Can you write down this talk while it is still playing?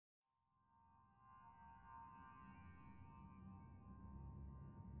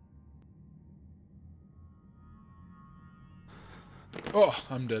Oh,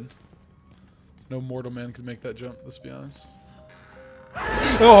 I'm dead. No mortal man could make that jump, let's be honest.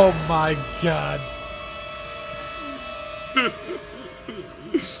 Oh my god.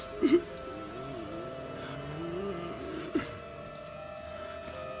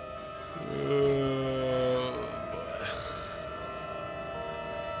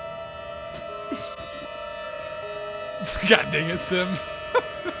 God dang it, Sim.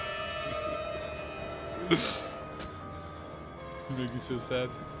 You make me so sad.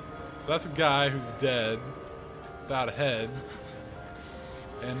 So that's a guy who's dead, without a head,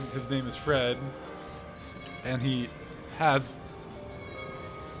 and his name is Fred, and he has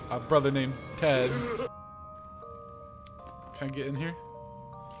a brother named Ted. Can I get in here?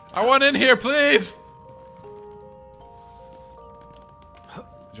 I want in here, please!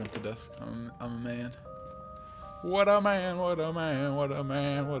 Jump the desk. I'm a man. What a man, what a man, what a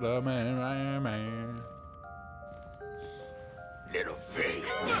man, what a man, I am man. Little pig.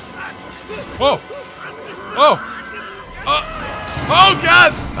 Whoa! Whoa! Oh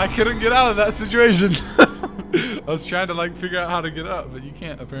god! I couldn't get out of that situation. I was trying to like figure out how to get up, but you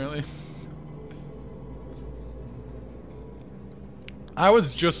can't apparently. I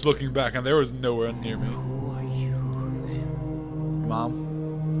was just looking back and there was nowhere near me. Who are you then? Mom.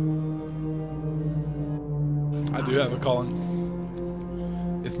 I do have a calling.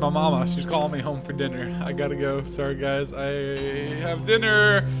 It's my mama. She's calling me home for dinner. I gotta go. Sorry, guys. I have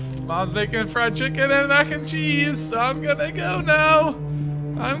dinner. Mom's making fried chicken and mac and cheese. So I'm gonna go now.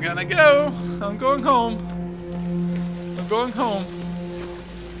 I'm gonna go. I'm going home. I'm going home.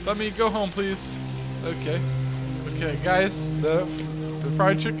 Let me go home, please. Okay. Okay, guys. The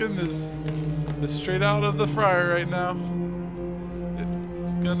fried chicken is straight out of the fryer right now.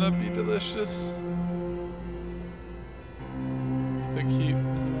 It's gonna be delicious.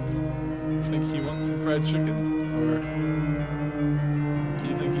 Think he wants some fried chicken, or do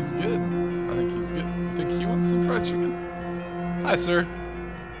you think he's good? I think he's good. Think he wants some fried chicken? Hi, sir.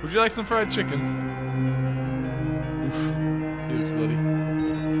 Would you like some fried chicken? Oof, he looks bloody.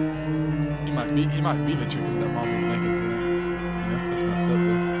 He might be the chicken that Mom was making tonight. Yeah, that's messed up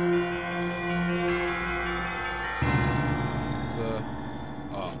though.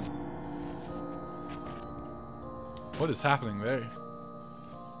 It's what is happening there?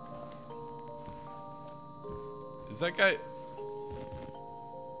 Is that guy?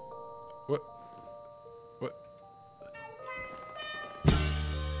 What? What?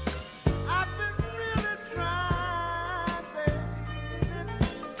 I've been really trying, baby.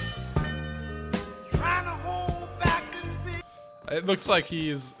 Trying to hold back this thing. It looks like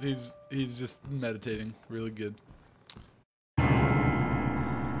he's just meditating really good.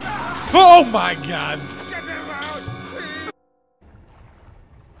 Oh my god! Get him out, please.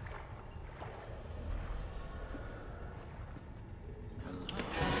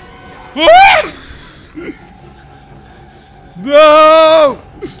 No!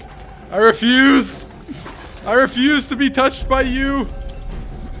 I refuse! I refuse to be touched by you!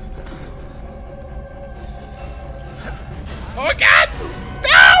 Oh god!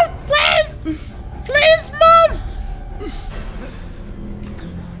 No! Please! Please, Mom!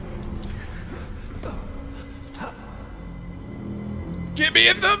 Get me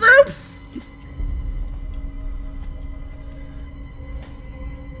in the room!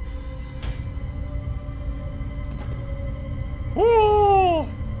 Woo!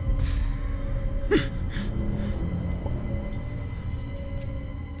 Do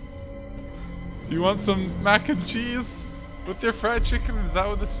you want some mac and cheese with your fried chicken? Is that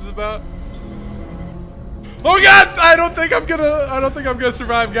what this is about? Oh god! I don't think I'm gonna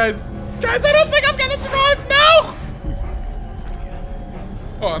survive, guys. Guys, I don't think I'm gonna survive. No!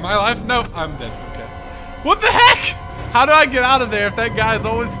 Oh, am I alive? No, I'm dead. Okay. What the heck? How do I get out of there if that guy is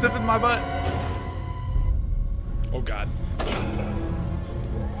always sniffing my butt? Oh god.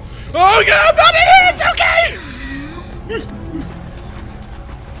 Oh god, I'm not in here! It's okay!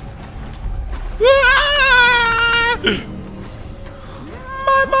 Ah!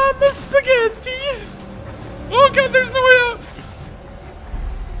 My mama's spaghetti! Oh god, there's no way out!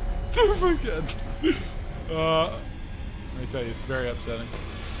 Oh my god. Let me tell you, it's very upsetting.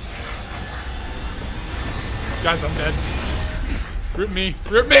 Guys, I'm dead. Rip me,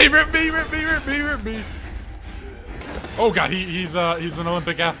 rip me, rip me, rip me, rip me, rip me. Oh god, he's an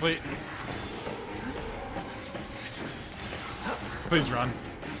Olympic athlete. Please run.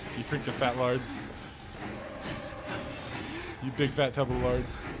 You freaking fat lard. You big fat tub of lard.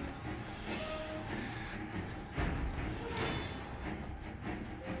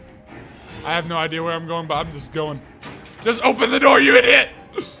 I have no idea where I'm going, but I'm just going. Just open the door, you idiot!